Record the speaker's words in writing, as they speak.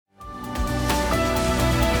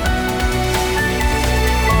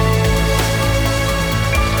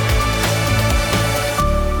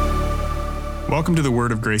Welcome to the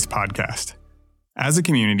Word of Grace podcast. As a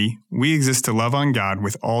community, we exist to love on God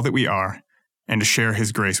with all that we are and to share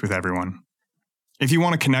His grace with everyone. If you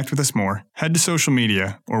want to connect with us more, head to social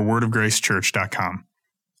media or wordofgracechurch.com.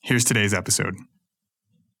 Here's today's episode.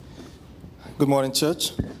 Good morning,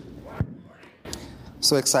 church.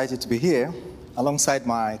 So excited to be here alongside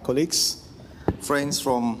my colleagues, friends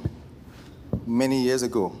from many years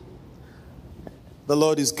ago. The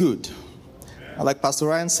Lord is good. Like Pastor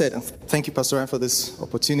Ryan said, and thank you, Pastor Ryan, for this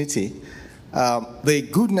opportunity, the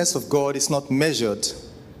goodness of God is not measured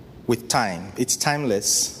with time. It's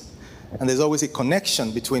timeless. And there's always a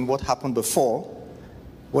connection between what happened before,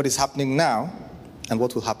 what is happening now, and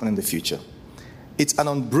what will happen in the future. It's an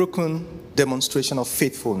unbroken demonstration of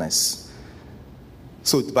faithfulness.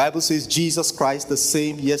 So the Bible says Jesus Christ the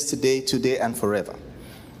same yesterday, today, and forever.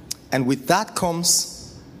 And with that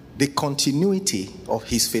comes the continuity of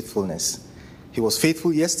His faithfulness. He was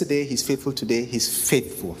faithful yesterday, He's faithful today, He's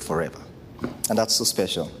faithful forever. And that's so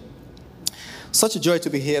special. Such a joy to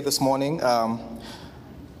be here this morning. I'm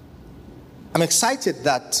excited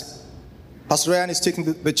that Pastor Ryan is taking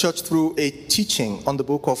the church through a teaching on the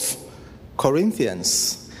book of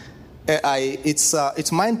Corinthians.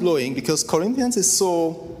 It's mind-blowing because Corinthians is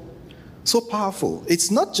so powerful. It's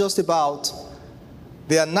not just about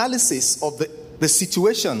the analysis of the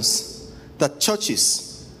situations that churches,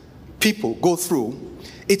 people go through.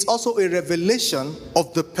 It's also a revelation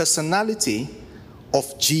of the personality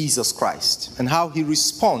of Jesus Christ and how He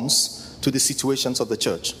responds to the situations of the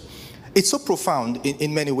church. It's so profound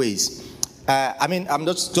in many ways. I'm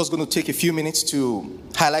just going to take a few minutes to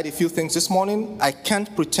highlight a few things this morning. I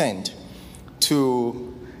can't pretend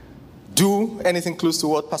to do anything close to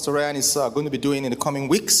what Pastor Ryan is going to be doing in the coming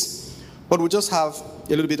weeks, but we'll just have a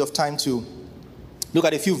little bit of time to look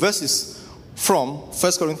at a few verses from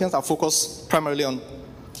 1 Corinthians. I'll focus primarily on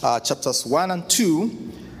chapters 1 and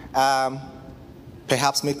 2,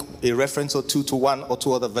 perhaps make a reference or two to one or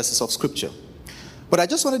two other verses of Scripture. But I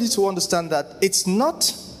just wanted you to understand that it's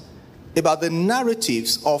not about the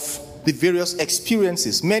narratives of the various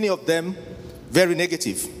experiences, many of them very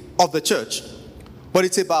negative, of the church, but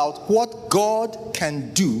it's about what God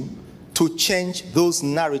can do to change those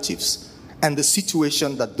narratives and the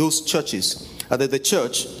situation that those churches, that the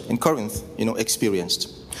church in Corinth, experienced.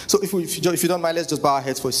 So if you don't mind, let's just bow our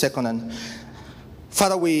heads for a second. And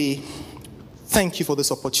Father, we thank you for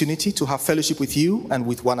this opportunity to have fellowship with you and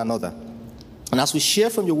with one another. And as we share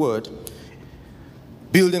from your word,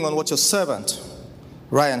 building on what your servant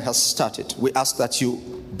Ryan has started, we ask that you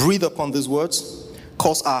breathe upon these words,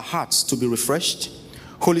 cause our hearts to be refreshed.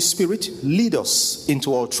 Holy Spirit, lead us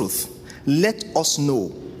into all truth. Let us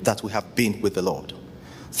know that we have been with the Lord.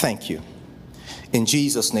 Thank you. In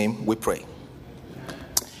Jesus' name we pray.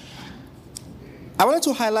 I wanted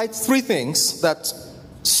to highlight three things that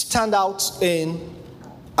stand out in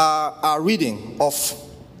our reading of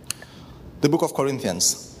the book of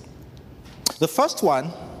Corinthians. The first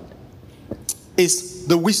one is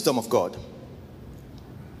the wisdom of God.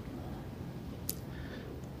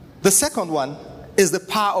 The second one is the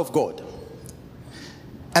power of God.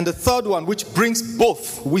 And the third one, which brings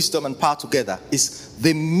both wisdom and power together, is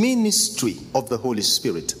the ministry of the Holy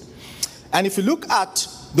Spirit. And if you look at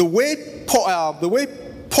the way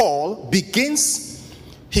Paul begins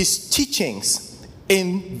his teachings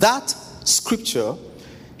in that scripture,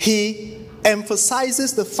 he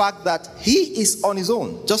emphasizes the fact that he is on his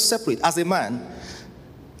own, just separate, as a man,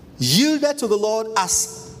 yielded to the Lord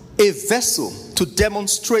as a vessel to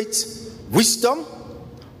demonstrate wisdom,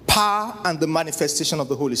 power, and the manifestation of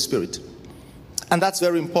the Holy Spirit. And that's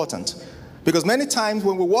very important, because many times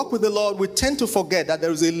when we walk with the Lord, we tend to forget that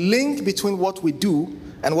there is a link between what we do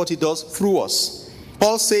and what He does through us.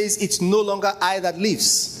 Paul says, it's no longer I that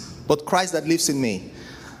lives, but Christ that lives in me.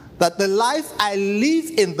 That the life I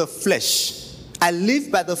live in the flesh, I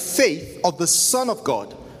live by the faith of the Son of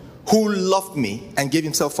God, who loved me and gave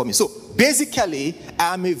Himself for me. So basically,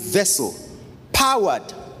 I am a vessel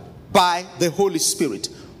powered by the Holy Spirit,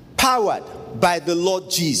 powered by the Lord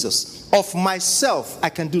Jesus. Of myself, I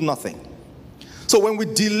can do nothing. So when we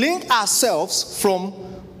delink ourselves from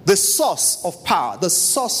the source of power, the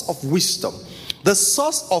source of wisdom, the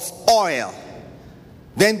source of oil,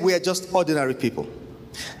 then we are just ordinary people.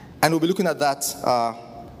 And we'll be looking at that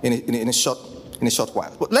in a short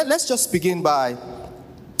while. But let's just begin by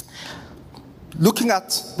looking at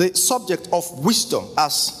the subject of wisdom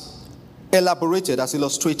as elaborated, as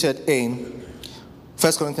illustrated in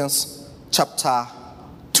 1 Corinthians chapter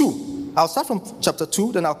 2. I'll start from chapter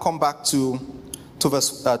 2, then I'll come back to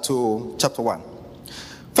chapter 1.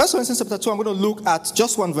 1 Corinthians chapter 2, I'm going to look at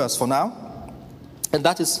just one verse for now, and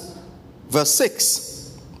that is verse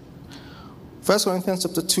 6. 1 Corinthians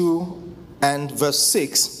chapter 2 and verse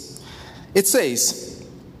 6. It says,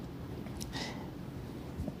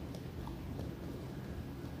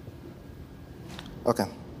 okay.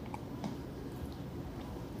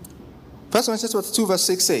 1 Corinthians chapter 2 verse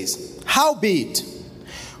 6 says, howbeit,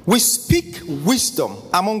 we speak wisdom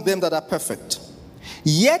among them that are perfect,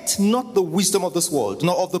 yet not the wisdom of this world,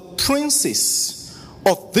 nor of the princes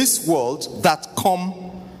of this world that come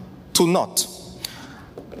to naught.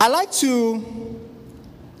 I like to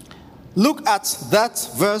look at that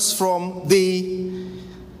verse from the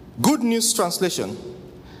Good News Translation.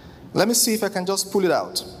 Let me see if I can just pull it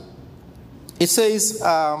out. It says,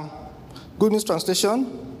 Good News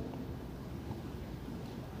Translation,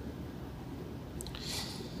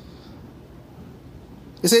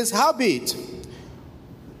 it says, howbeit,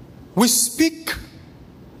 we speak,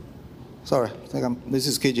 this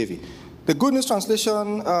is KJV. The Good News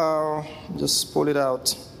Translation, just pull it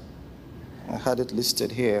out. I had it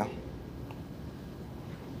listed here.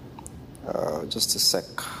 Just a sec.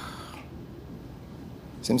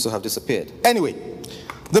 Seems to have disappeared. Anyway,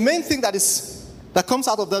 the main thing that comes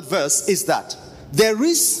out of that verse is that there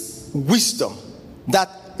is wisdom that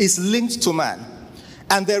is linked to man,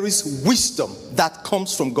 and there is wisdom that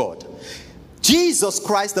comes from God. Jesus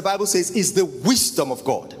Christ, the Bible says, is the wisdom of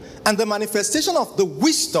God. And the manifestation of the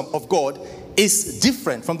wisdom of God is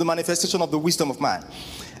different from the manifestation of the wisdom of man.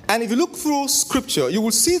 And if you look through scripture, you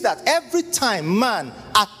will see that every time man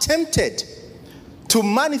attempted to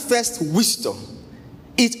manifest wisdom,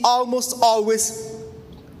 it almost always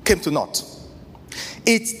came to naught.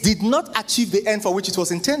 It did not achieve the end for which it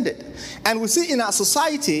was intended. And we see in our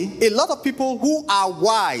society a lot of people who are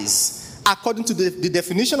wise according to the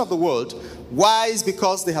definition of the world. Wise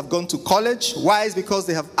because they have gone to college, wise because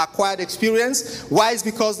they have acquired experience, wise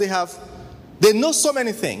because they know so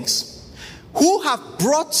many things, who have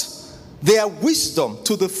brought their wisdom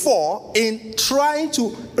to the fore in trying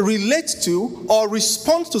to relate to or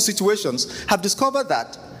respond to situations, have discovered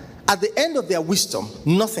that at the end of their wisdom,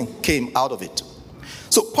 nothing came out of it.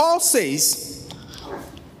 So Paul says,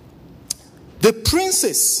 the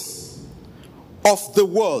princes of the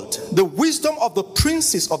world, the wisdom of the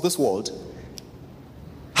princes of this world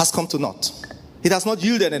has come to naught. It has not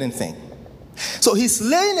yielded anything. So he's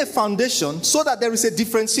laying a foundation so that there is a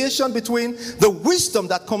differentiation between the wisdom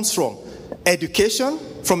that comes from education,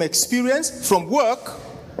 from experience, from work,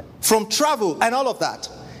 from travel, and all of that,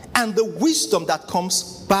 and the wisdom that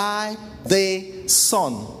comes by the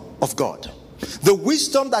Son of God. The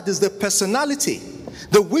wisdom that is the personality,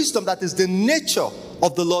 the wisdom that is the nature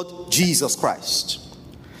of the Lord Jesus Christ.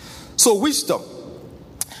 So wisdom.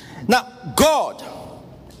 Now, God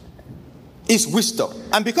is wisdom.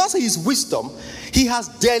 And because he is wisdom, he has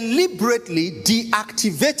deliberately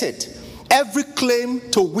deactivated every claim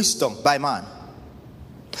to wisdom by man.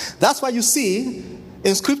 That's why you see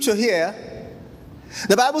in scripture here,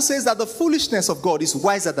 the Bible says that the foolishness of God is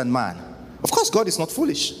wiser than man. Of course, God is not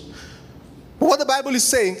foolish. But what the Bible is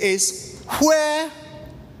saying is where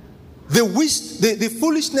the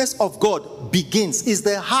foolishness of God begins is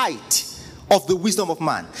the height of the wisdom of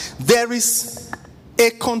man. There is a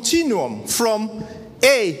continuum from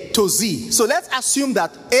A to Z. So let's assume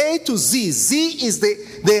that A to Z, Z is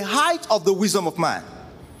the height of the wisdom of man.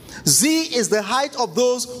 Z is the height of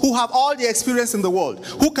those who have all the experience in the world,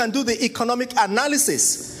 who can do the economic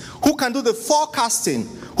analysis, who can do the forecasting,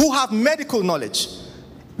 who have medical knowledge.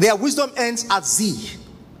 Their wisdom ends at Z.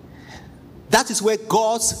 That is where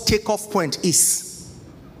God's takeoff point is.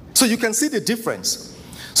 So you can see the difference.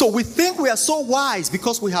 So we think we are so wise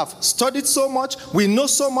because we have studied so much, we know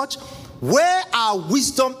so much. Where our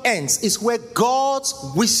wisdom ends is where God's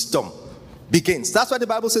wisdom begins. That's why the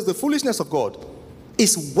Bible says the foolishness of God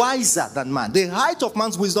is wiser than man. The height of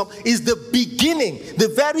man's wisdom is the beginning, the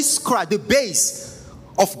very scratch, the base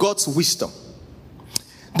of God's wisdom.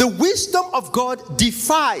 The wisdom of God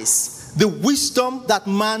defies the wisdom that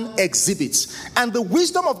man exhibits. And the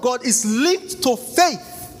wisdom of God is linked to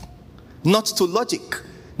faith, not to logic.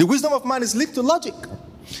 The wisdom of man is linked to logic.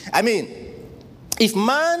 I mean, if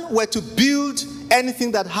man were to build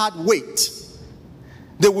anything that had weight,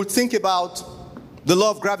 they would think about the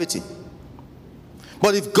law of gravity.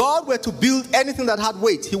 But if God were to build anything that had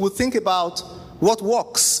weight, he would think about what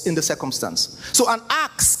works in the circumstance. So an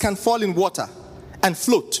axe can fall in water and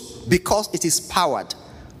float because it is powered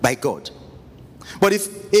by God. But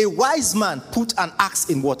if a wise man put an axe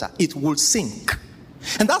in water, it will sink.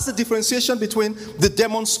 And that's the differentiation between the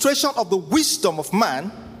demonstration of the wisdom of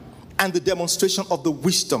man and the demonstration of the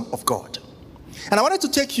wisdom of God. And I wanted to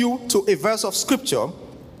take you to a verse of scripture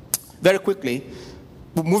very quickly.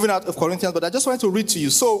 moving out of Corinthians, but I just wanted to read to you.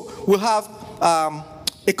 So we'll have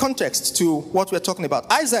a context to what we're talking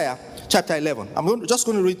about. Isaiah chapter 11. I'm just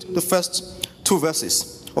going to read the first 2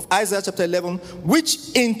 verses of Isaiah chapter 11,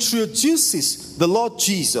 which introduces the Lord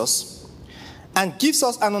Jesus and gives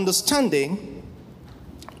us an understanding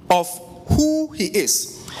of who he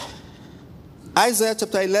is. Isaiah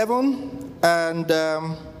chapter 11, and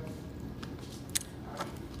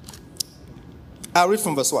I'll read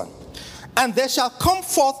from verse 1. And there shall come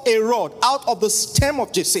forth a rod out of the stem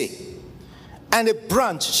of Jesse, and a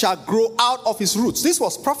branch shall grow out of his roots. This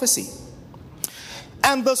was prophecy.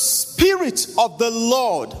 And the Spirit of the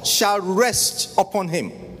Lord shall rest upon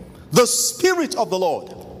him. The Spirit of the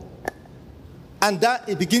Lord. And that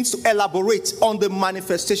it begins to elaborate on the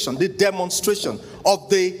manifestation, the demonstration of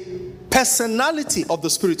the personality of the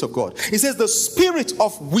Spirit of God. It says the Spirit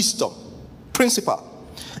of wisdom, principle,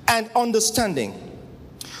 and understanding,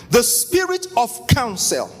 the Spirit of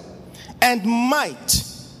counsel and might,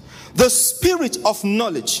 the Spirit of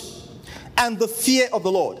knowledge and the fear of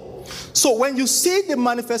the Lord. So when you see the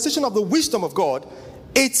manifestation of the wisdom of God,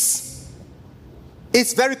 it's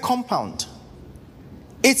very compound.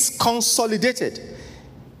 It's consolidated.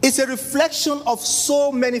 It's a reflection of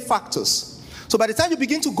so many factors. So by the time you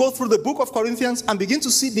begin to go through the book of Corinthians and begin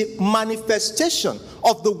to see the manifestation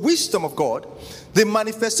of the wisdom of God, the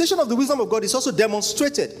manifestation of the wisdom of God is also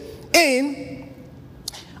demonstrated in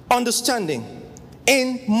understanding,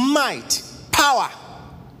 in might, power,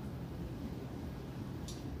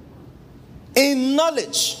 in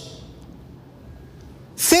knowledge,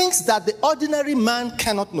 things that the ordinary man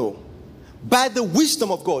cannot know. By the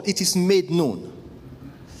wisdom of God, it is made known.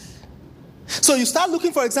 So you start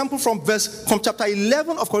looking, for example, from chapter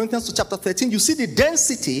 11 of Corinthians to chapter 13, you see the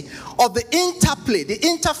density of the interplay, the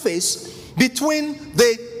interface between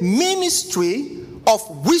the ministry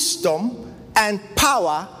of wisdom and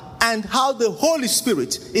power, and how the Holy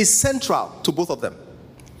Spirit is central to both of them.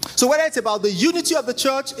 So whether it's about the unity of the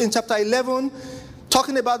church in chapter 11,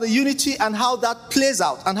 talking about the unity and how that plays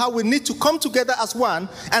out, and how we need to come together as one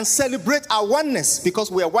and celebrate our oneness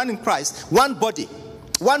because we are one in Christ, one body,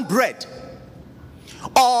 one bread.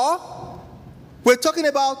 Or we're talking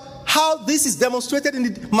about how this is demonstrated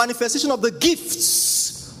in the manifestation of the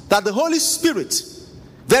gifts that the Holy Spirit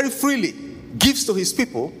very freely gives to his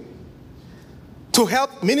people to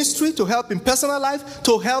help ministry, to help in personal life,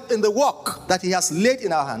 to help in the work that he has laid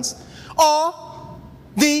in our hands. Or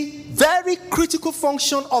the very critical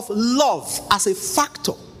function of love as a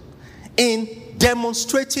factor in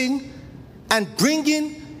demonstrating and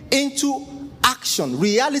bringing into action,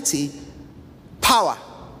 reality, power,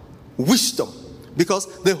 wisdom.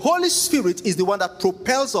 Because the Holy Spirit is the one that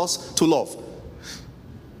propels us to love.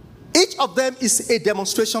 Each of them is a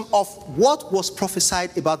demonstration of what was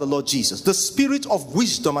prophesied about the Lord Jesus. The Spirit of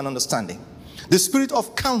wisdom and understanding. The Spirit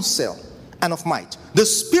of counsel and of might. The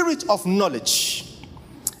Spirit of knowledge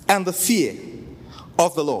and the fear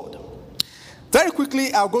of the Lord. Very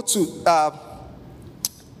quickly, I'll go to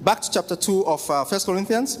back to chapter 2 of 1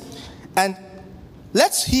 Corinthians. And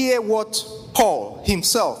let's hear what Paul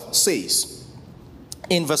himself says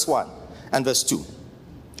in verse 1 and verse 2.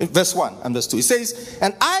 Verse 1 and verse 2. He says,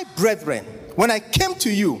 and I, brethren, when I came to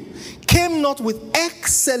you, came not with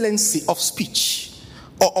excellency of speech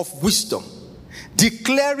or of wisdom,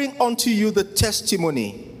 declaring unto you the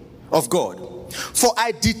testimony of God. For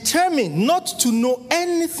I determined not to know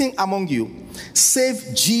anything among you,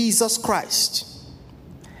 save Jesus Christ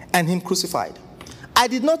and him crucified. I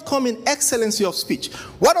did not come in excellency of speech.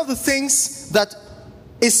 One of the things that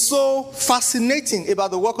is so fascinating about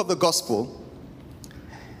the work of the gospel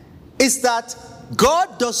is that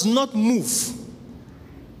God does not move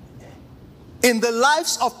in the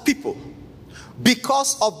lives of people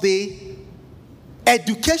because of the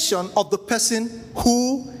education of the person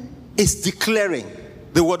who is declaring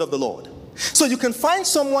the word of the Lord. So you can find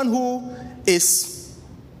someone who is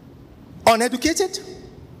uneducated,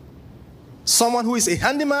 someone who is a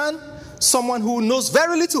handyman, someone who knows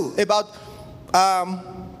very little about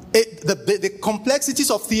the complexities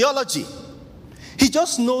of theology. He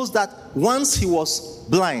just knows that once he was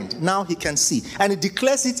blind, now he can see. And he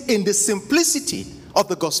declares it in the simplicity of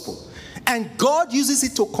the gospel. And God uses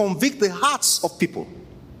it to convict the hearts of people.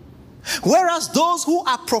 Whereas those who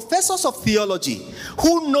are professors of theology,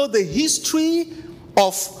 who know the history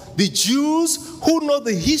of the Jews, who know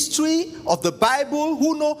the history of the Bible,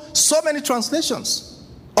 who know so many translations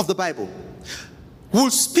of the Bible,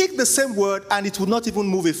 will speak the same word and it will not even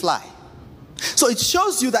move a fly. So it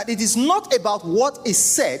shows you that it is not about what is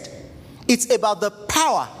said, it's about the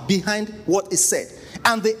power behind what is said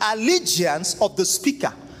and the allegiance of the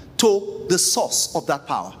speaker to the source of that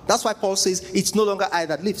power. That's why Paul says, it's no longer I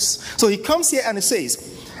that lives. So he comes here and he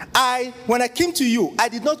says, when I came to you, I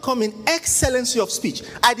did not come in excellency of speech.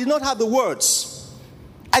 I did not have the words.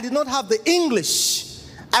 I did not have the English.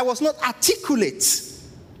 I was not articulate.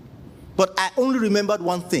 But I only remembered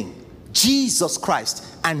one thing: Jesus Christ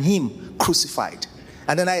and him crucified.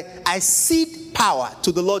 And then I cede power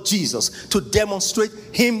to the Lord Jesus to demonstrate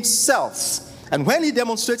himself. And when he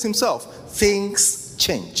demonstrates himself, things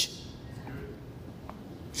change.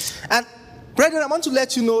 And brethren, I want to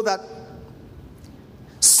let you know that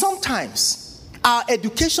sometimes our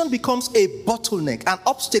education becomes a bottleneck, an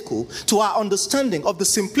obstacle to our understanding of the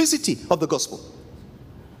simplicity of the gospel.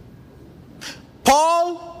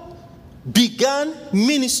 Paul began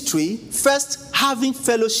ministry first having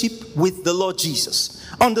fellowship with the Lord Jesus,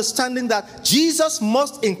 understanding that Jesus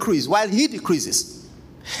must increase while he decreases.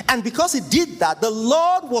 And because he did that, the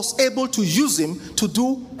Lord was able to use him to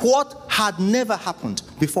do what had never happened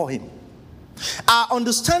before him. Our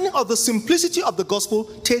understanding of the simplicity of the gospel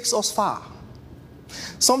takes us far.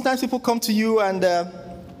 Sometimes people come to you and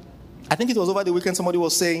I think it was over the weekend somebody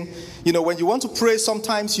was saying, when you want to pray,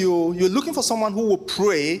 sometimes you're looking for someone who will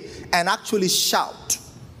pray and actually shout.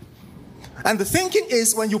 And the thinking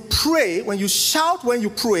is when you pray, when you shout, when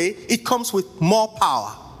you pray, it comes with more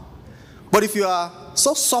power. But if you are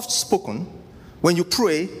so soft-spoken, when you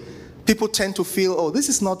pray, people tend to feel, this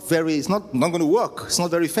is not going to work. It's not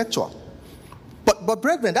very effectual. But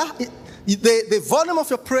brethren, the volume of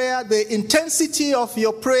your prayer, the intensity of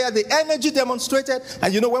your prayer, the energy demonstrated,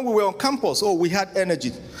 and when we were on campus, we had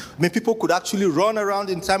energy. People could actually run around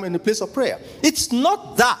in the place of prayer. It's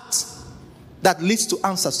not that leads to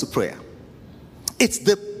answers to prayer. It's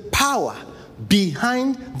the power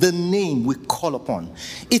behind the name we call upon.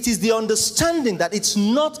 It is the understanding that it's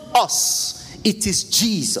not us, it is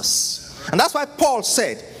Jesus. And that's why Paul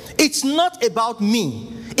said, it's not about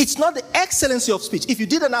me. It's not the excellency of speech. If you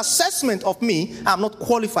did an assessment of me, I'm not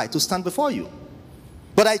qualified to stand before you.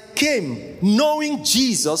 But I came knowing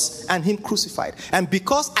Jesus and him crucified. And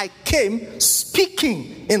because I came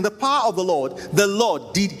speaking in the power of the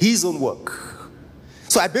Lord did his own work.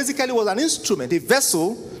 So I basically was an instrument, a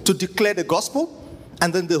vessel to declare the gospel,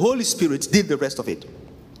 and then the Holy Spirit did the rest of it.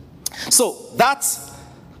 So that's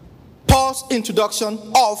Paul's introduction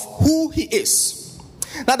of who he is.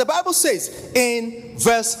 Now the Bible says in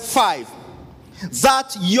verse 5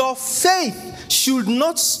 that your faith should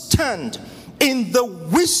not stand in the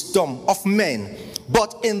wisdom of men,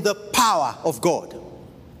 but in the power of God.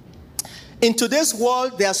 In today's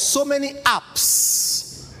world, there are so many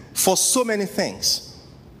apps for so many things.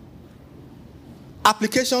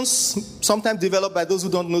 Applications sometimes developed by those who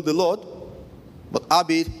don't know the Lord, but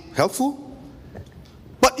albeit helpful.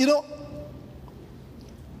 But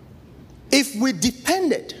if we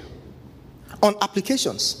depended on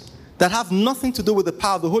applications that have nothing to do with the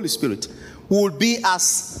power of the Holy Spirit, we would be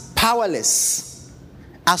as powerless,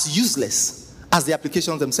 as useless as the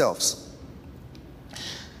applications themselves.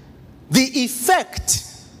 The effect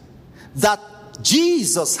that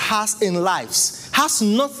Jesus has in lives has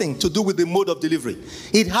nothing to do with the mode of delivery.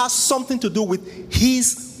 It has something to do with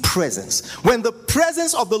his presence. When the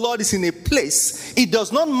presence of the Lord is in a place, it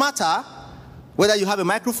does not matter whether you have a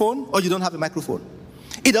microphone or you don't have a microphone.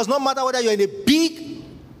 It does not matter whether you're in a big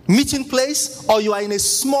meeting place or you are in a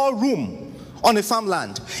small room on a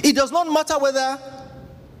farmland. It does not matter whether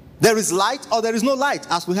there is light or there is no light,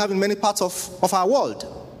 as we have in many parts of our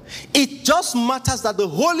world. It just matters that the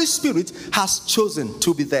Holy Spirit has chosen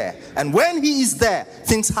to be there. And when he is there,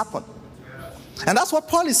 things happen. And that's what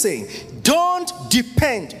Paul is saying. Don't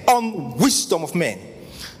depend on wisdom of men.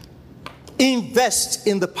 Invest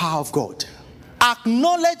in the power of God.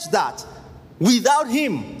 Acknowledge that without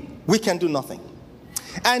him, we can do nothing.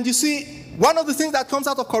 And you see, one of the things that comes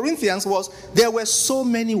out of Corinthians was there were so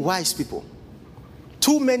many wise people,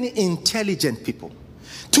 too many intelligent people,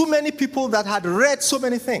 too many people that had read so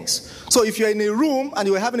many things. So if you're in a room and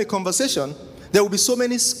you were having a conversation, there will be so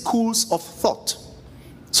many schools of thought,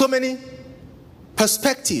 so many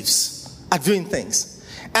perspectives at viewing things.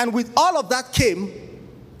 And with all of that came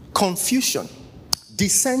confusion,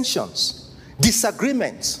 dissensions,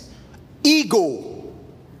 disagreements, ego.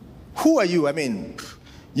 Who are you?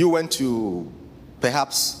 You went to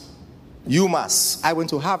perhaps UMass. I went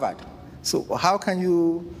to Harvard. So how can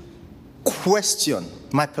you question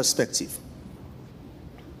my perspective?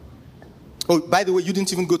 Oh, by the way, you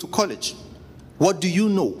didn't even go to college. What do you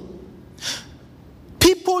know?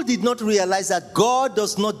 People did not realize that God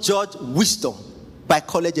does not judge wisdom by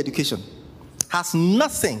college education. Has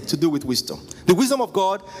nothing to do with wisdom. The wisdom of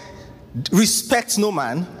God respects no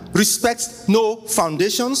man, respects no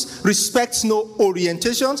foundations, respects no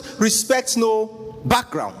orientations, respects no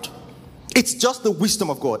background. It's just the wisdom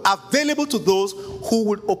of God, available to those who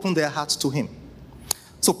would open their hearts to him.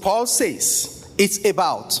 So Paul says it's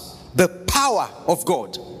about the power of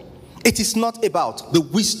God. It is not about the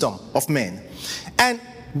wisdom of men. And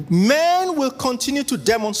men will continue to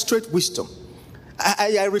demonstrate wisdom.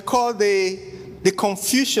 I recall the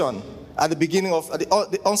confusion at the beginning of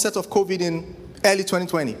the onset of COVID in early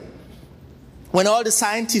 2020, when all the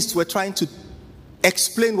scientists were trying to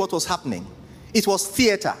explain what was happening. It was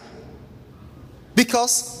theater,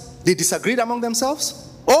 because they disagreed among themselves.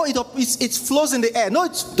 Oh, it flows in the air. No,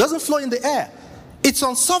 it doesn't flow in the air. It's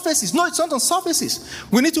on surfaces. No, it's not on surfaces.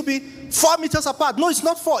 We need to be 4 meters apart. No, it's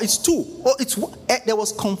not 4, it's 2. Oh, there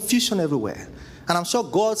was confusion everywhere. And I'm sure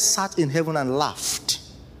God sat in heaven and laughed.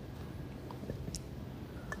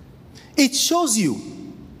 It shows you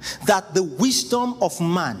that the wisdom of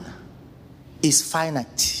man is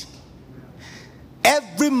finite.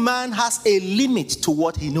 Every man has a limit to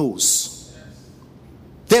what he knows.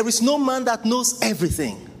 There is no man that knows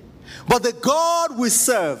everything. But the God we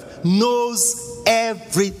serve knows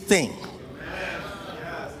everything.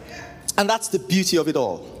 And that's the beauty of it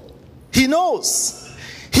all. He knows.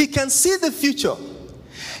 He can see the future.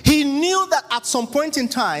 He knew that at some point in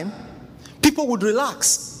time, people would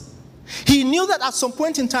relax. He knew that at some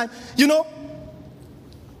point in time,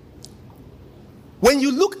 when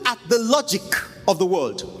you look at the logic of the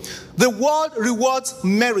world rewards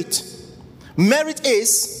merit. Merit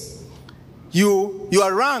is you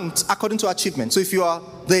are ranked according to achievement. So if you are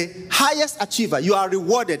the highest achiever, you are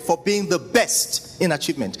rewarded for being the best in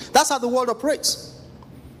achievement. That's how the world operates.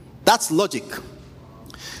 That's logic.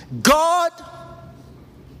 God,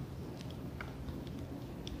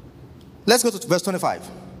 let's go to verse 25.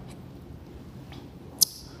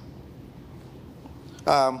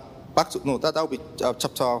 That will be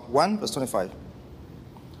chapter 1, verse 25.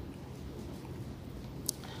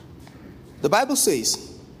 The Bible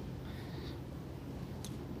says,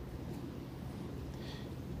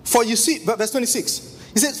 for you see, verse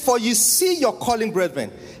 26, it says, for you see your calling,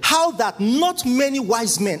 brethren, how that not many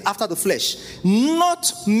wise men after the flesh,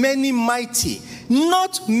 not many mighty,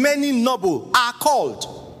 not many noble are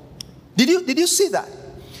called. Did you see that?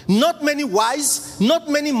 Not many wise, not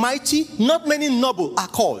many mighty, not many noble are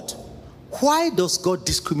called. Why does God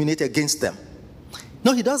discriminate against them?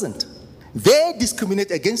 No, he doesn't. They discriminate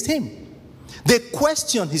against him. They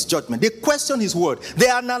question his judgment. They question his word. They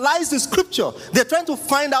analyze the scripture. They're trying to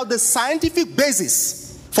find out the scientific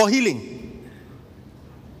basis for healing.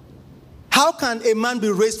 How can a man be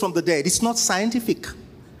raised from the dead? It's not scientific.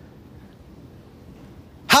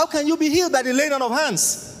 How can you be healed by the laying on of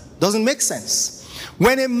hands? Doesn't make sense.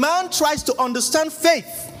 When a man tries to understand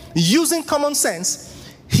faith using common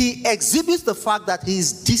sense, he exhibits the fact that he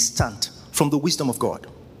is distant from the wisdom of God.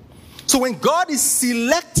 So when God is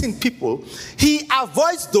selecting people, he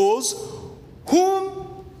avoids those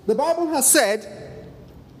whom the Bible has said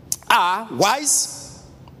are wise,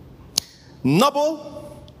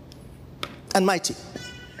 noble, and mighty.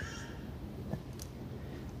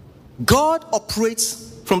 God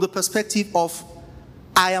operates from the perspective of,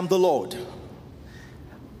 I am the Lord.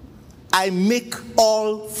 I make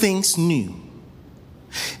all things new.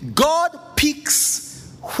 God picks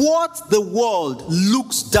what the world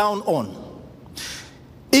looks down on.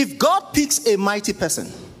 If God picks a mighty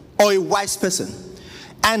person or a wise person,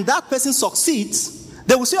 and that person succeeds,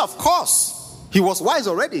 they will say, of course, he was wise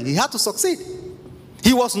already, he had to succeed.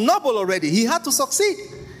 He was noble already, he had to succeed.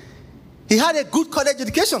 He had a good college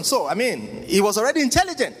education, so, he was already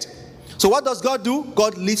intelligent. So what does God do?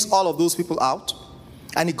 God leaves all of those people out,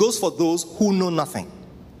 and he goes for those who know nothing.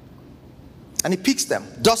 And he picks them,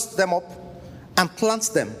 dusts them up, and plants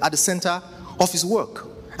them at the center of his work.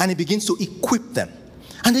 And he begins to equip them.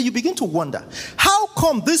 And then you begin to wonder, how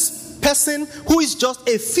come this person who is just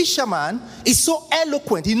a fisherman is so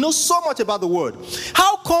eloquent? He knows so much about the word.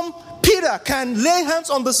 How come Peter can lay hands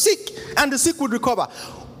on the sick and the sick would recover?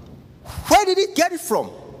 Where did he get it from?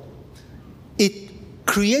 It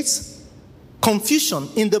creates confusion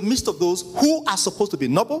in the midst of those who are supposed to be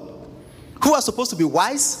noble, who are supposed to be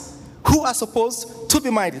wise, who are supposed to be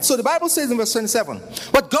mighty. So the Bible says in verse 27,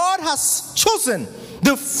 but God has chosen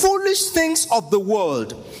the foolish things of the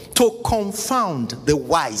world to confound the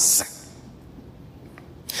wise.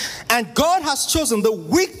 And God has chosen the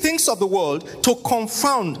weak things of the world to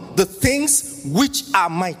confound the things which are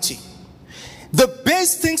mighty. The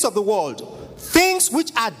base things of the world, things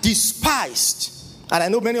which are despised. And I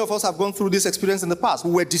know many of us have gone through this experience in the past.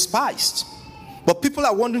 We were despised. But people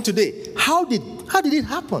are wondering today, how did it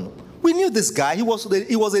happen? We knew this guy. He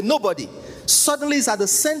was a nobody. Suddenly he's at the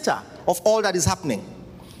center of all that is happening.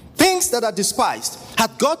 Things that are despised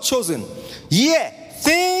hath God chosen.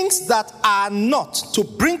 Things that are not, to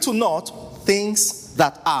bring to naught things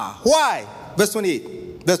that are. Why? Verse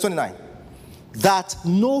 28, verse 29. That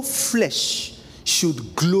no flesh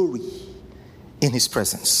should glory in his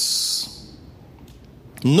presence.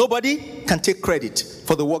 Nobody can take credit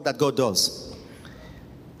for the work that God does.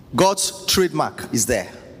 God's trademark is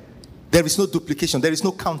there. There is no duplication. There is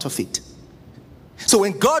no counterfeit. So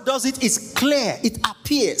when God does it, it's clear. It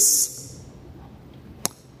appears.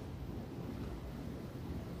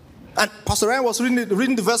 And Pastor Ryan was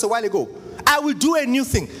reading the verse a while ago. I will do a new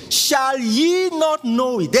thing. Shall ye not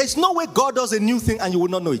know it? There's no way God does a new thing and you will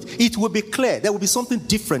not know it. It will be clear. There will be something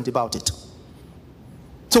different about it.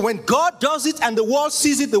 So when God does it and the world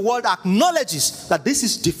sees it, the world acknowledges that this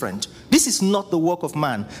is different. This is not the work of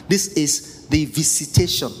man. This is the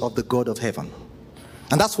visitation of the God of heaven.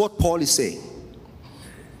 And that's what Paul is saying.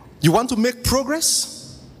 You want to make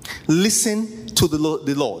progress? Listen to the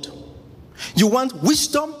Lord. You want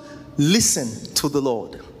wisdom? Listen to the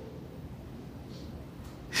Lord.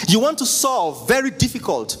 You want to solve very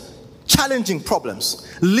difficult, challenging problems?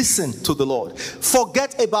 Listen to the Lord.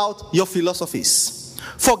 Forget about your philosophies.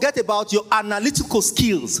 Forget about your analytical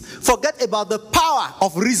skills. Forget about the power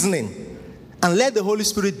of reasoning. And let the Holy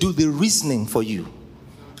Spirit do the reasoning for you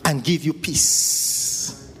and give you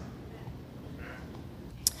peace.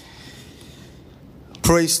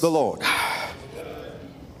 Praise the Lord.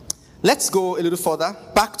 Let's go a little further,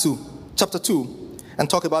 back to chapter 2, and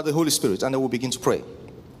talk about the Holy Spirit, and then we'll begin to pray.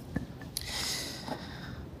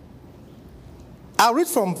 I'll read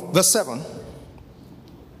from verse 7, 1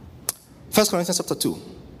 Corinthians chapter 2.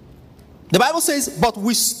 The Bible says, but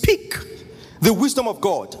we speak the wisdom of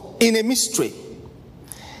God in a mystery,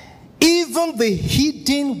 even the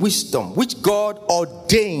hidden wisdom which God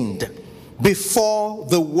ordained before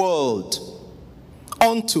the world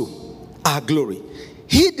unto our glory.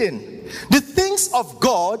 Hidden. The things of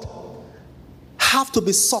God have to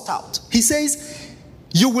be sought out. He says,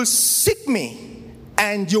 you will seek me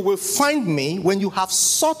and you will find me when you have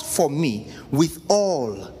sought for me with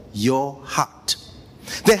all your heart.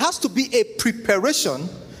 There has to be a preparation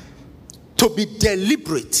to be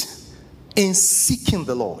deliberate in seeking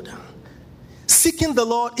the Lord. Seeking the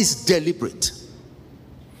Lord is deliberate.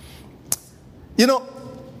 You know,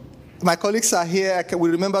 my colleagues are here. We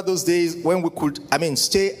remember those days when we could,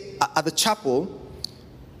 stay at the chapel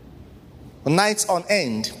nights on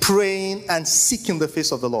end, praying and seeking the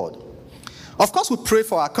face of the Lord. Of course, we pray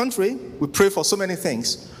for our country. We pray for so many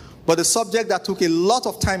things. But the subject that took a lot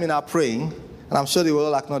of time in our praying, and I'm sure they will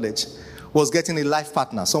all acknowledge, was getting a life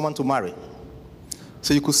partner, someone to marry.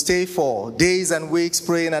 So you could stay for days and weeks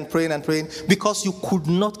praying and praying and praying because you could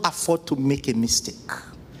not afford to make a mistake.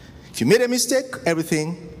 If you made a mistake,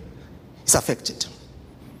 everything is affected.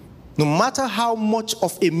 No matter how much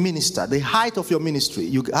of a minister, the height of your ministry,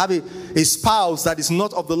 you have a spouse that is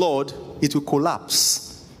not of the Lord, it will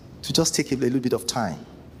collapse. It will just take a little bit of time.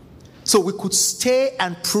 So we could stay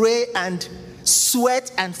and pray and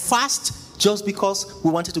sweat and fast just because we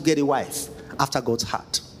wanted to get a wife after God's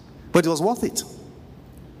heart. But it was worth it.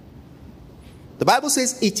 The Bible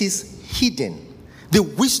says it is hidden. The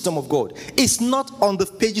wisdom of God is not on the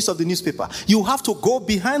pages of the newspaper. You have to go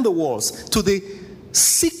behind the walls to the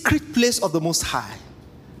secret place of the Most High,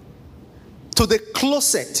 to the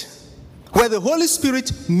closet where the Holy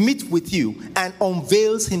Spirit meets with you and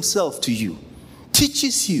unveils himself to you,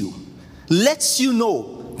 teaches you, lets you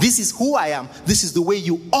know, this is who I am, this is the way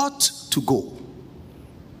you ought to go.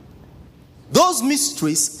 Those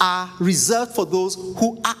mysteries are reserved for those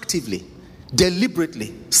who actively,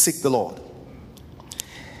 deliberately seek the Lord.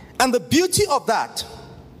 And the beauty of that,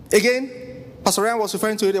 again, Pastor Ryan was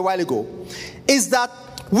referring to it a while ago, is that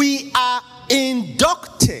we are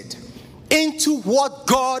inducted into what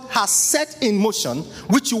God has set in motion,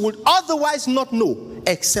 which you would otherwise not know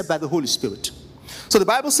except by the Holy Spirit. So the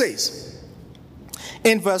Bible says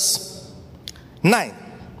in verse 9,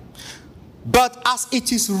 but as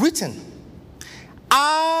it is written,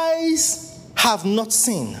 eyes have not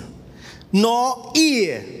seen, nor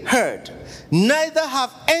ear heard, neither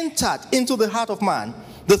have entered into the heart of man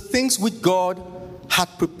the things which God had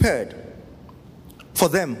prepared for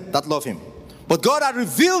them that love him. But God had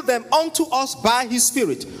revealed them unto us by his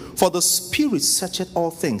Spirit. For the Spirit searcheth all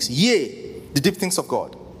things, yea, the deep things of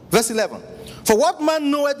God. Verse 11. For what man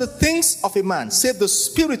knoweth the things of a man, save the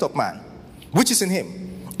spirit of man, which is in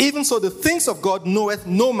him? Even so the things of God knoweth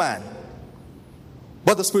no man,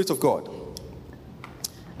 but the Spirit of God.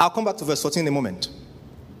 I'll come back to verse 14 in a moment.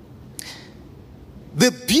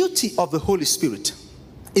 The beauty of the Holy Spirit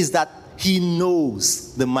is that he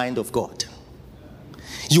knows the mind of God.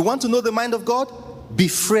 You want to know the mind of God?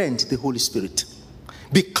 Befriend the Holy Spirit.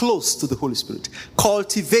 Be close to the Holy Spirit.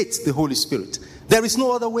 Cultivate the Holy Spirit. There is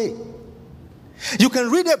no other way. You can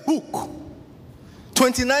read a book,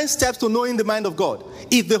 29 steps to knowing the mind of God.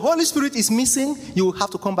 If the Holy Spirit is missing, you will have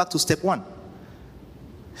to come back to step 1.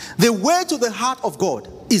 The way to the heart of God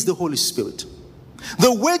is the Holy Spirit.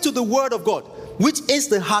 The way to the Word of God, which is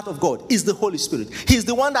the heart of God, is the Holy Spirit. He's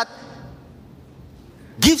the one that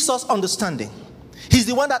gives us understanding. He's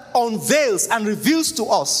the one that unveils and reveals to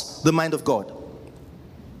us the mind of God.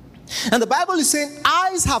 And the Bible is saying,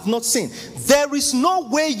 eyes have not seen. There is no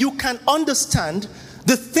way you can understand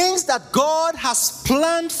the things that God has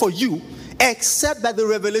planned for you except by the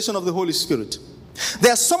revelation of the Holy Spirit.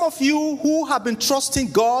 There are some of you who have been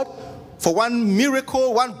trusting God for one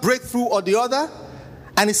miracle, one breakthrough or the other,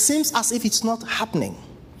 and it seems as if it's not happening.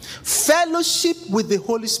 Fellowship with the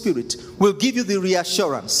Holy Spirit will give you the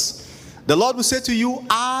reassurance. The Lord will say to you,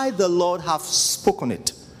 I, the Lord, have spoken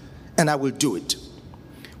it, and I will do it.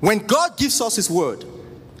 When God gives us his word,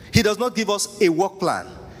 he does not give us a work plan.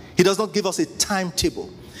 He does not give us a timetable.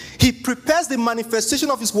 He prepares the manifestation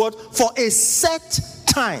of his word for a set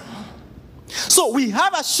time. So we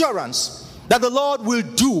have assurance that the Lord will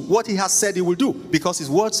do what he has said he will do, because his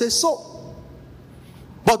word says so.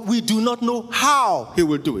 But we do not know how he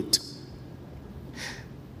will do it.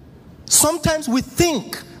 Sometimes we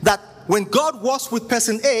think that when God works with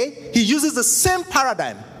person A, he uses the same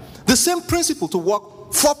paradigm, the same principle to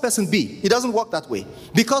work for person B. It doesn't work that way.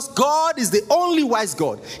 Because God is the only wise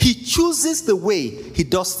God. He chooses the way he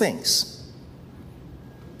does things.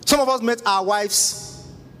 Some of us met our wives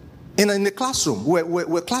in the classroom.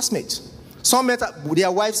 We're classmates. Some met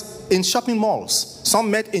their wives in shopping malls.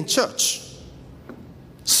 Some met in church.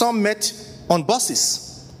 Some met on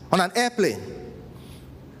buses, on an airplane.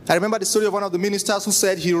 I remember the story of one of the ministers who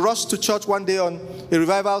said he rushed to church one day on a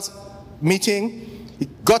revival meeting. He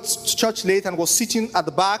got to church late and was sitting at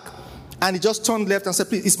the back, and he just turned left and said,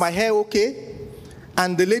 please, is my hair okay?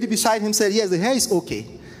 And the lady beside him said, yes, the hair is okay.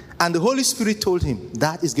 And the Holy Spirit told him,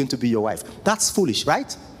 that is going to be your wife. That's foolish,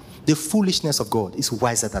 right? The foolishness of God is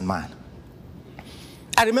wiser than man.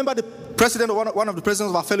 I remember the president of one of the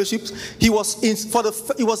presidents of our fellowships. He was in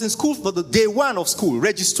school for the day 1 of school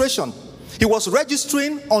registration. He was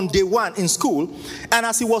registering on day 1 in school, and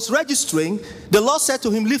as he was registering, the Lord said to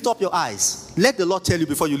him, lift up your eyes. Let the Lord tell you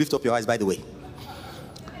before you lift up your eyes, by the way.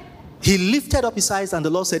 He lifted up his eyes, and the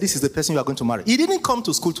Lord said, this is the person you are going to marry. He didn't come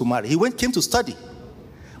to school to marry. He came to study.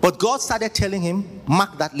 But God started telling him,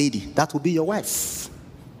 mark that lady. That will be your wife.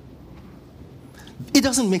 It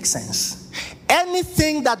doesn't make sense.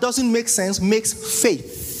 Anything that doesn't make sense makes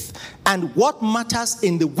faith. And what matters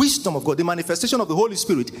in the wisdom of God, the manifestation of the Holy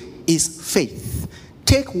Spirit, is faith.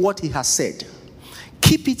 Take what he has said.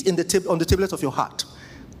 Keep it on the tablet of your heart.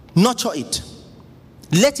 Nurture it.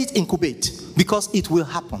 Let it incubate, because it will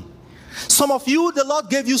happen. Some of you, the Lord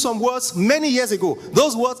gave you some words many years ago.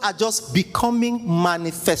 Those words are just becoming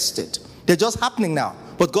manifested. They're just happening now.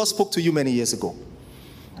 But God spoke to you many years ago.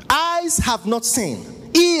 Eyes have not seen,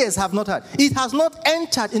 ears have not heard. It has not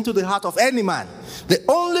entered into the heart of any man. The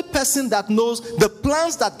only person that knows the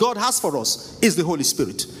plans that God has for us is the Holy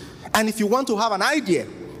Spirit. And if you want to have an idea,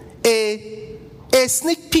 a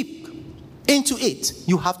sneak peek into it,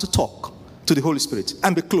 you have to talk to the Holy Spirit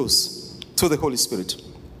and be close to the Holy Spirit.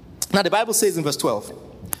 Now the Bible says in verse 12,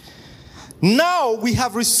 now we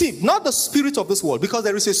have received not the spirit of this world, because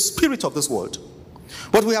there is a spirit of this world,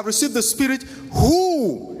 but we have received the Spirit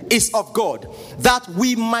who is of God, that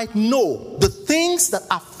we might know the things that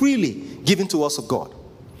are freely given to us of God.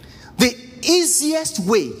 The easiest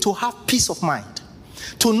way to have peace of mind,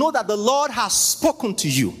 to know that the Lord has spoken to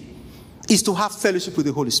you, is to have fellowship with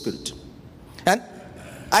the Holy Spirit. And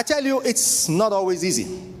I tell you, it's not always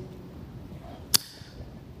easy.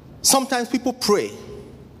 Sometimes people pray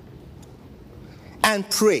and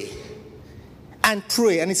pray and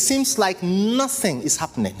pray, and it seems like nothing is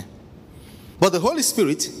happening. But the Holy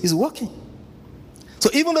Spirit is working. So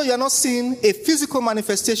even though you're not seeing a physical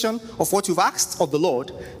manifestation of what you've asked of the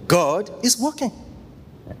Lord, God is working.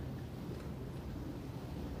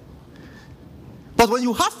 But when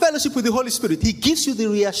you have fellowship with the Holy Spirit, he gives you the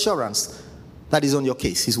reassurance that is on your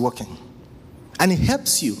case. He's working. And he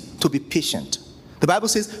helps you to be patient. The Bible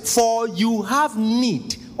says, for you have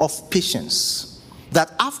need of patience,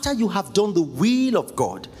 that after you have done the will of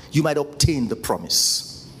God, you might obtain the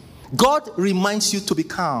promise. God reminds you to be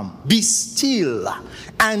calm. Be still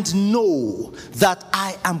and know that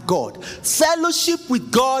I am God. Fellowship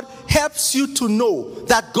with God helps you to know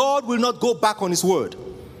that God will not go back on his word.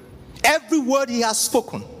 Every word he has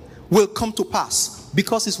spoken will come to pass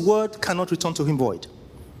because his word cannot return to him void.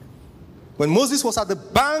 When Moses was at the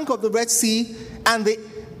bank of the Red Sea and the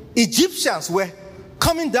Egyptians were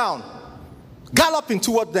coming down, galloping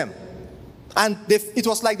toward them, and it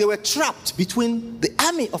was like they were trapped between the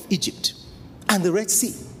army of Egypt and the Red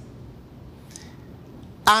Sea.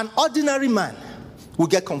 An ordinary man would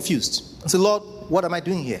get confused and say, Lord, what am I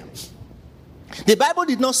doing here? The Bible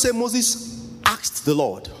did not say Moses asked the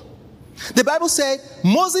Lord. The Bible said,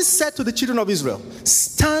 Moses said to the children of Israel,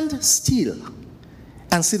 stand still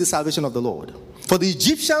and see the salvation of the Lord. For the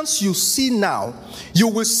Egyptians you see now, you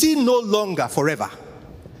will see no longer forever.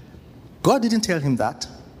 God didn't tell him that.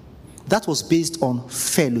 That was based on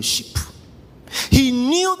fellowship. He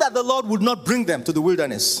knew that the Lord would not bring them to the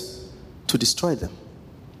wilderness to destroy them.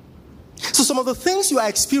 So some of the things you are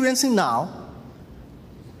experiencing now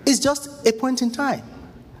is just a point in time.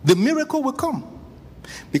 The miracle will come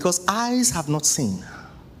because eyes have not seen,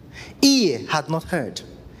 ear had not heard,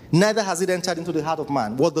 neither has it entered into the heart of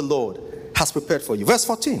man what the Lord has prepared for you. Verse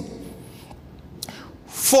 14.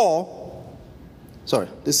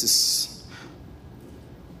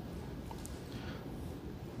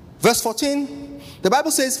 Verse 14, the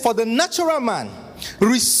Bible says, for the natural man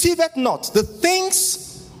receiveth not the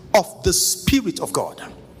things of the Spirit of God,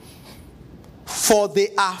 for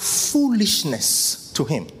they are foolishness to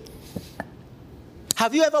him.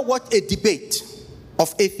 Have you ever watched a debate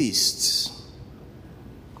of atheists?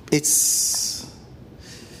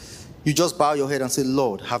 You just bow your head and say,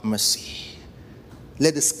 Lord, have mercy.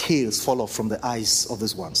 Let the scales fall off from the eyes of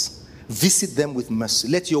these ones. Visit them with mercy.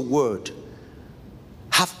 Let your word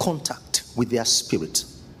have contact with their spirit.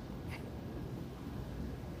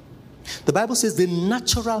 The Bible says the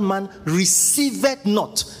natural man receiveth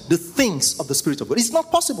not the things of the Spirit of God. It's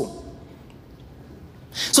not possible.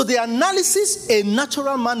 So the analysis a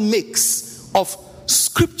natural man makes of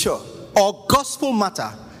scripture or gospel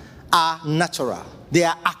matter are natural. They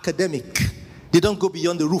are academic. They don't go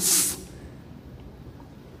beyond the roof.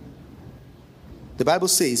 The Bible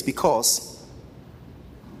says because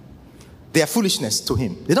they are foolishness to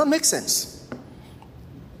him. They don't make sense.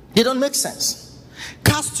 They don't make sense.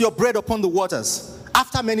 Cast your bread upon the waters.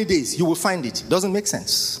 After many days, you will find it. Doesn't make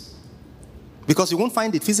sense. Because you won't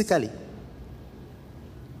find it physically.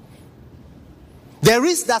 There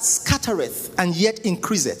is that scattereth and yet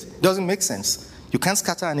increaseth. Doesn't make sense. You can't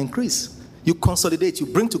scatter and increase. You consolidate, you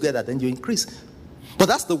bring together, then you increase. But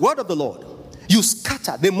that's the word of the Lord. You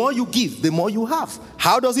scatter. The more you give, the more you have.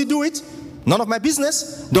 How does he do it? None of my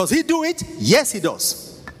business. Does he do it? Yes, he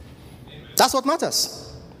does. That's what matters.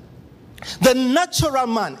 The natural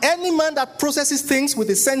man, any man that processes things with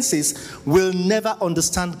his senses, will never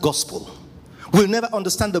understand gospel. Will never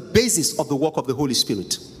understand the basis of the work of the Holy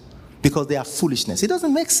Spirit. Because they are foolishness. It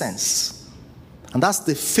doesn't make sense. And that's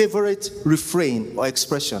the favorite refrain or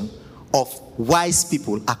expression of wise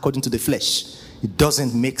people according to the flesh. It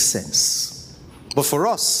doesn't make sense. But for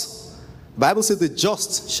us, the Bible says the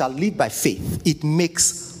just shall live by faith. It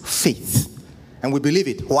makes faith. And we believe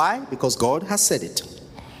it. Why? Because God has said it.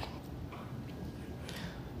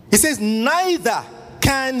 He says, neither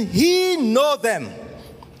can he know them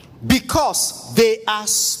because they are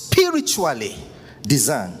spiritually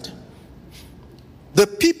discerned. The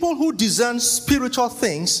people who discern spiritual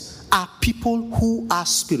things are people who are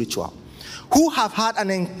spiritual, who have had an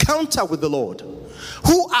encounter with the Lord,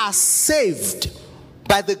 who are saved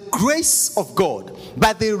by the grace of God,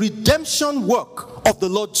 by the redemption work of the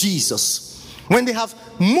Lord Jesus. When they have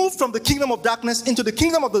moved from the kingdom of darkness into the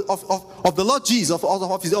kingdom of the Lord Jesus,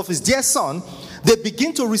 of his dear Son, they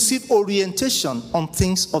begin to receive orientation on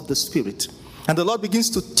things of the Spirit. And the Lord begins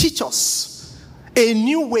to teach us a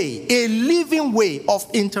new way, a living way of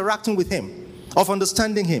interacting with him, of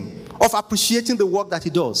understanding him, of appreciating the work that he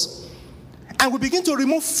does. And we begin to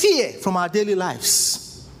remove fear from our daily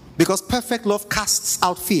lives, because perfect love casts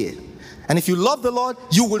out fear. And if you love the Lord,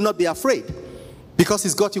 you will not be afraid, because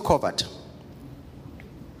he's got you covered.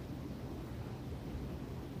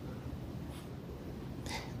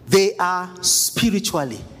 They are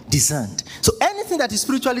spiritually discerned. So anything that is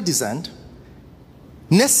spiritually discerned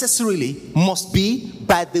necessarily must be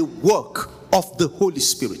by the work of the Holy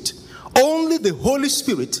Spirit. Only the Holy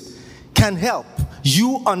Spirit can help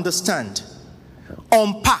you understand,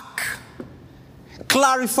 unpack,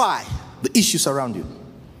 clarify the issues around you.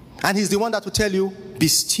 And he's the one that will tell you, be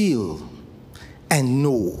still and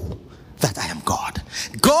know that I am God.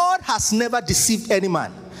 God has never deceived any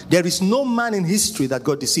man. There is no man in history that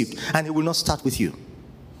God deceived, and he will not start with you.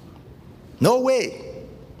 No way.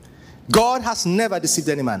 God has never deceived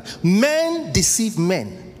any man. Men deceive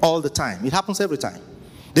men all the time. It happens every time.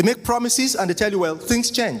 They make promises and they tell you, well,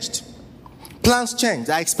 things changed. Plans changed.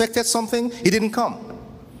 I expected something, it didn't come.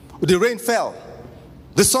 The rain fell.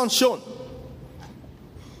 The sun shone.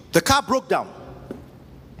 The car broke down.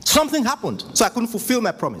 Something happened, so I couldn't fulfill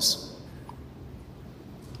my promise.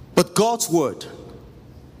 But God's word.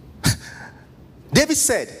 David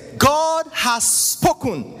said, God has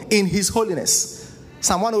spoken in his holiness.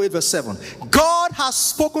 Psalm 108 verse 7. God has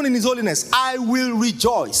spoken in his holiness. I will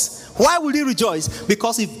rejoice. Why will he rejoice?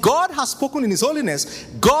 Because if God has spoken in his holiness,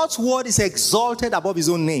 God's word is exalted above his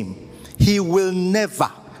own name. He will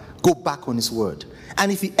never go back on his word.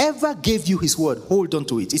 And if he ever gave you his word, hold on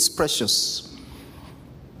to it. It's precious.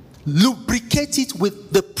 Lubricate it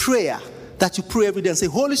with the prayer that you pray every day and say,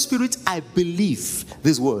 Holy Spirit, I believe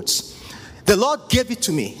these words. The Lord gave it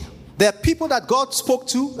to me. There are people that God spoke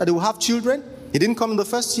to that they will have children. It didn't come in the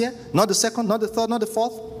first year, not the second, not the third, not the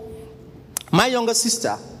fourth. My younger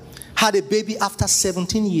sister had a baby after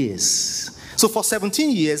 17 years. So for 17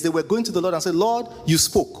 years, they were going to the Lord and said, Lord, you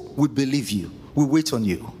spoke. We believe you. We wait on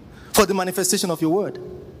you for the manifestation of your word.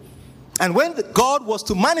 And when God was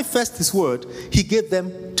to manifest his word, he gave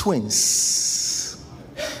them twins.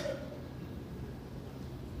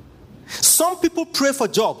 Some people pray for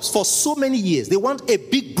jobs for so many years. They want a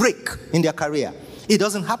big break in their career. It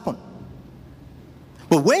doesn't happen.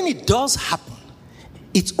 But when it does happen,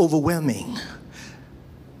 it's overwhelming.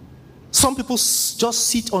 Some people just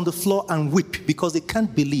sit on the floor and weep because they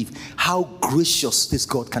can't believe how gracious this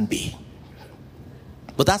God can be.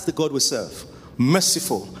 But that's the God we serve.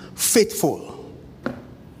 Merciful, faithful.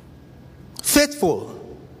 Faithful.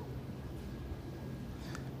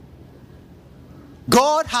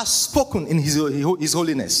 God has spoken in his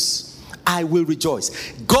holiness. I will rejoice.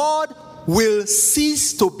 God will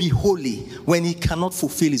cease to be holy when he cannot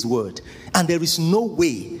fulfill his word. And there is no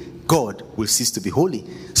way God will cease to be holy.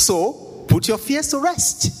 So, put your fears to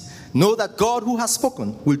rest. Know that God who has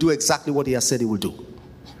spoken will do exactly what he has said he will do.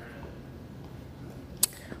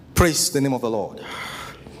 Praise the name of the Lord.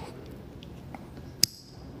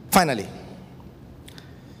 Finally,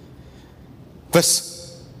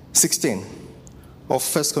 verse 16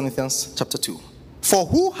 of 1 Corinthians chapter 2. For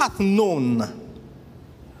who hath known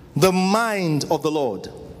the mind of the Lord,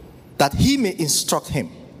 that he may instruct him?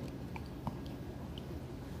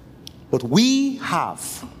 But we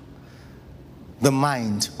have the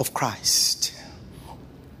mind of Christ.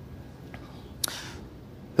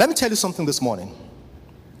 Let me tell you something this morning.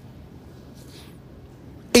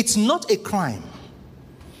 It's not a crime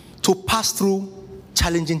to pass through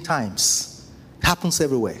challenging times. It happens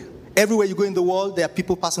everywhere. Everywhere you go in the world, there are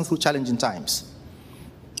people passing through challenging times.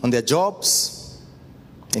 On their jobs,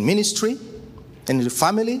 in ministry, in the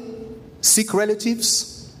family, sick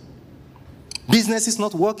relatives, business is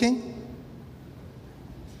not working.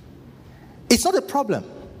 It's not a problem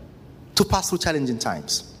to pass through challenging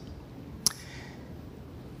times.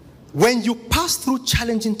 When you pass through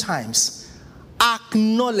challenging times,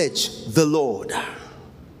 acknowledge the Lord.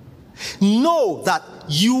 Know that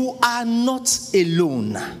you are not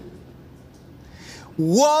alone.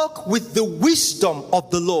 Walk with the wisdom of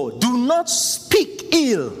the Lord. Do not speak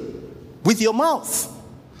ill with your mouth.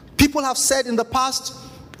 People have said in the past,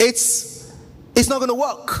 it's not going to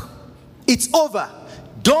work. It's over.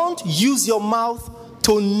 Don't use your mouth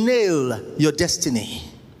to nail your destiny.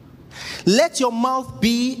 Let your mouth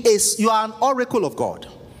be you are an oracle of God.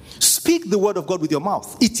 Speak the word of God with your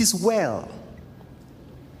mouth. It is well.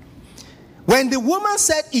 When the woman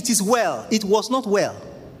said it is well, it was not well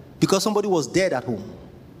because somebody was dead at home.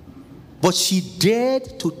 But she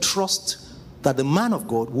dared to trust that the man of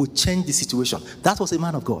God would change the situation. That was a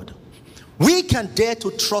man of God. We can dare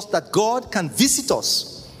to trust that God can visit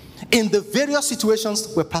us in the various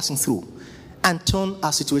situations we're passing through and turn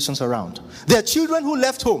our situations around. There are children who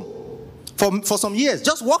left home for some years,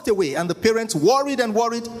 just walked away, and the parents worried and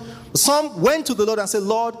worried. Some went to the Lord and said,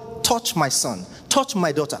 Lord, touch my son, touch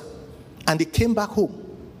my daughter. And they came back home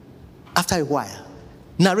after a while,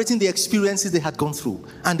 narrating the experiences they had gone through,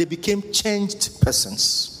 and they became changed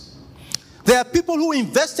persons. There are people who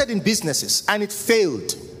invested in businesses and it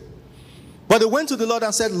failed. But they went to the Lord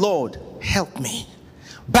and said, Lord, help me.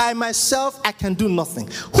 By myself, I can do nothing.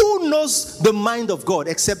 Who knows the mind of God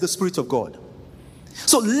except the Spirit of God?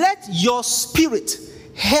 So let your spirit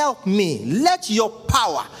help me. Let your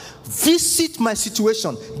power visit my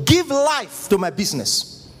situation. Give life to my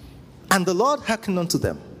business. And the Lord hearkened unto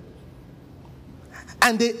them.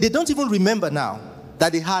 And they don't even remember now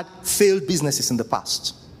that they had failed businesses in the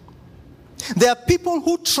past. There are people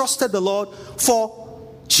who trusted the Lord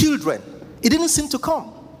for children. It didn't seem to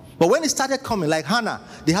come. But when it started coming, like Hannah,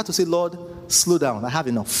 they had to say, Lord, slow down. I have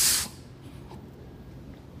enough.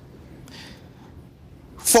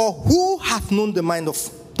 For who hath known the mind of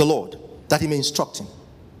the Lord, that he may instruct him?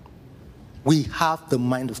 We have the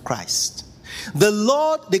mind of Christ. The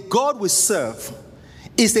Lord, the God we serve,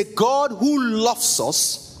 is a God who loves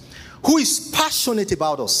us, who is passionate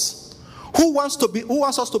about us, who wants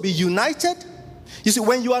us to be united. You see,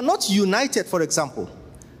 when you are not united, for example,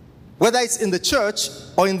 whether it's in the church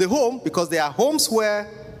or in the home, because there are homes where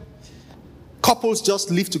couples just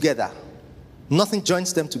live together. Nothing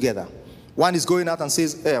joins them together. One is going out and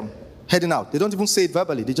says, heading out. They don't even say it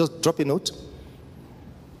verbally. They just drop a note.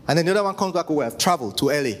 And then the other one comes back, oh, I've traveled to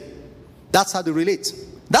LA. That's how they relate.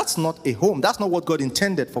 That's not a home. That's not what God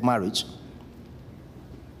intended for marriage.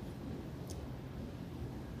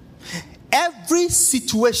 Every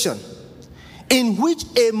situation in which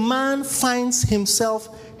a man finds himself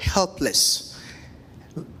helpless,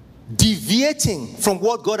 deviating from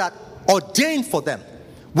what God had ordained for them,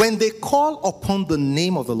 when they call upon the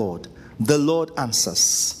name of the Lord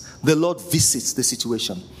answers. The Lord visits the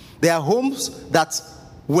situation. There are homes that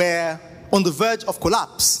were on the verge of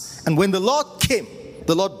collapse, and when the Lord came,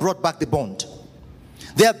 the Lord brought back the bond.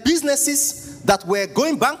 There are businesses that were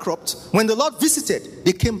going bankrupt. When the Lord visited,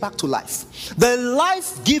 they came back to life. The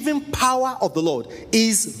life-giving power of the Lord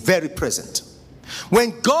is very present.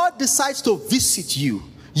 When God decides to visit you,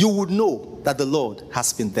 you would know that the Lord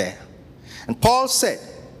has been there. And Paul said,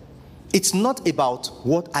 it's not about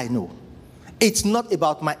what I know. It's not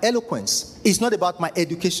about my eloquence. It's not about my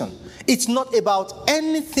education. It's not about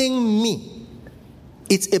anything me.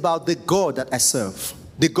 It's about the God that I serve,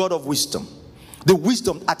 the God of wisdom. The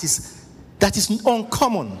wisdom that is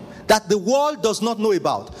uncommon, that the world does not know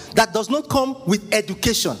about, that does not come with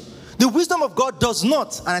education. The wisdom of God does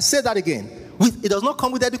not, and I say that again, it does not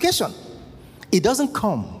come with education. It doesn't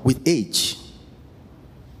come with age.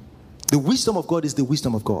 The wisdom of God is the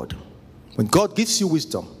wisdom of God. When God gives you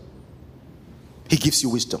wisdom, he gives you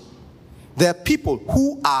wisdom. There are people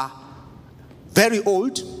who are very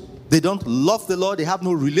old. They don't love the Lord. They have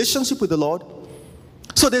no relationship with the Lord.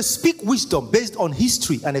 So they speak wisdom based on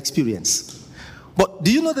history and experience. But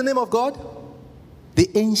do you know the name of God? The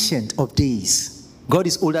Ancient of Days. God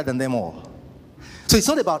is older than them all. So it's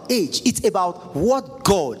not about age. It's about what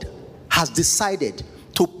God has decided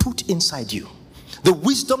to put inside you. The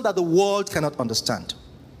wisdom that the world cannot understand.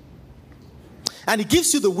 And he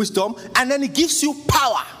gives you the wisdom, and then he gives you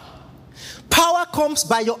power. Power comes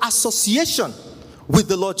by your association with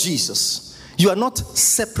the Lord Jesus. You are not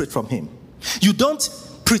separate from him. You don't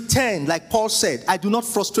pretend, like Paul said, I do not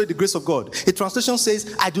frustrate the grace of God. A translation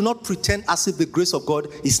says, I do not pretend as if the grace of God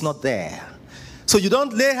is not there. So you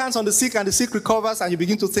don't lay hands on the sick and the sick recovers and you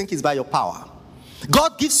begin to think it's by your power.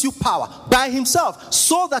 God gives you power by himself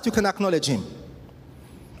so that you can acknowledge him.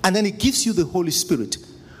 And then he gives you the Holy Spirit,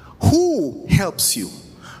 who helps you,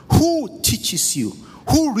 who teaches you,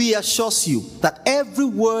 who reassures you that every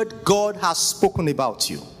word God has spoken about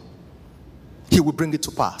you, he will bring it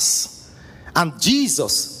to pass. And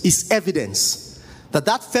Jesus is evidence that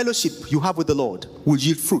that fellowship you have with the Lord will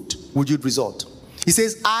yield fruit, will yield result. He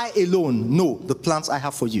says, I alone know the plans I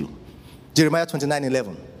have for you. Jeremiah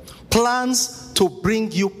 29:11. Plans to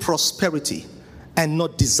bring you prosperity and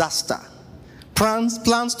not disaster.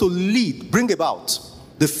 Plans to lead, bring about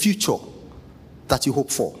the future that you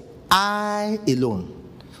hope for. I alone.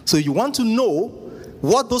 So you want to know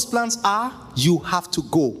what those plans are, you have to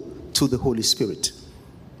go to the Holy Spirit.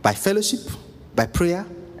 By fellowship, by prayer,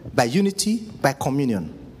 by unity, by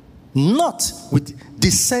communion. Not with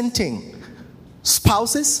dissenting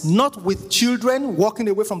spouses, not with children walking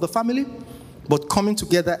away from the family, but coming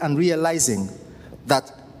together and realizing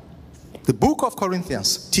that the book of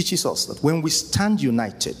Corinthians teaches us that when we stand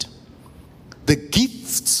united, the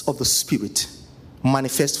gifts of the Spirit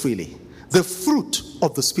manifest freely. The fruit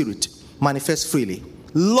of the Spirit manifests freely.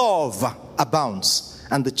 Love abounds,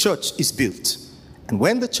 and the church is built. And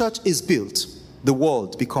when the church is built, the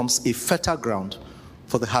world becomes a fertile ground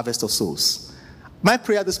for the harvest of souls. My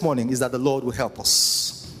prayer this morning is that the Lord will help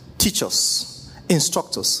us, teach us,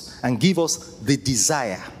 instruct us, and give us the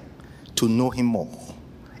desire to know him more.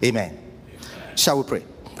 Amen. Shall we pray?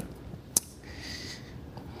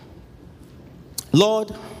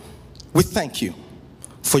 Lord, we thank you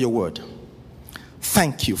for your word.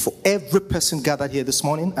 Thank you for every person gathered here this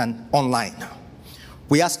morning and online.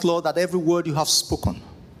 We ask, Lord, that every word you have spoken,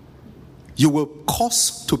 you will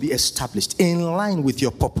cause to be established in line with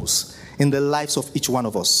your purpose in the lives of each one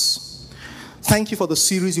of us. Thank you for the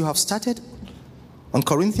series you have started on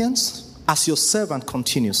Corinthians. as your servant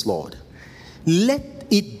continues, Lord, let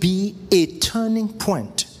it be a turning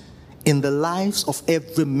point in the lives of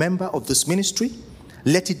every member of this ministry.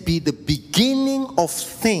 Let it be the beginning of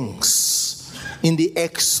things in the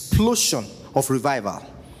explosion of revival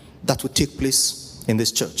that will take place in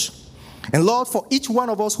this church. And Lord, for each one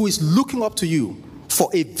of us who is looking up to you for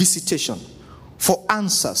a visitation, for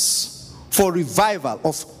answers, for revival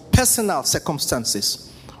of personal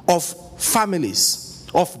circumstances, of families,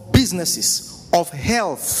 of businesses, of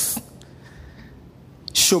health,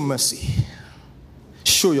 show mercy,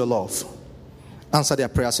 show your love, answer their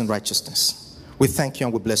prayers in righteousness. We thank you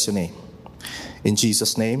and we bless your name. In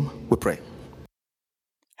Jesus' name we pray.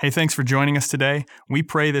 Hey, thanks for joining us today. We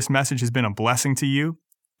pray this message has been a blessing to you.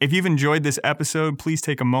 If you've enjoyed this episode, please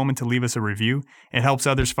take a moment to leave us a review. It helps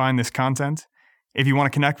others find this content. If you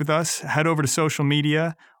want to connect with us, head over to social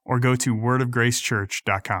media or go to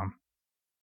wordofgracechurch.com.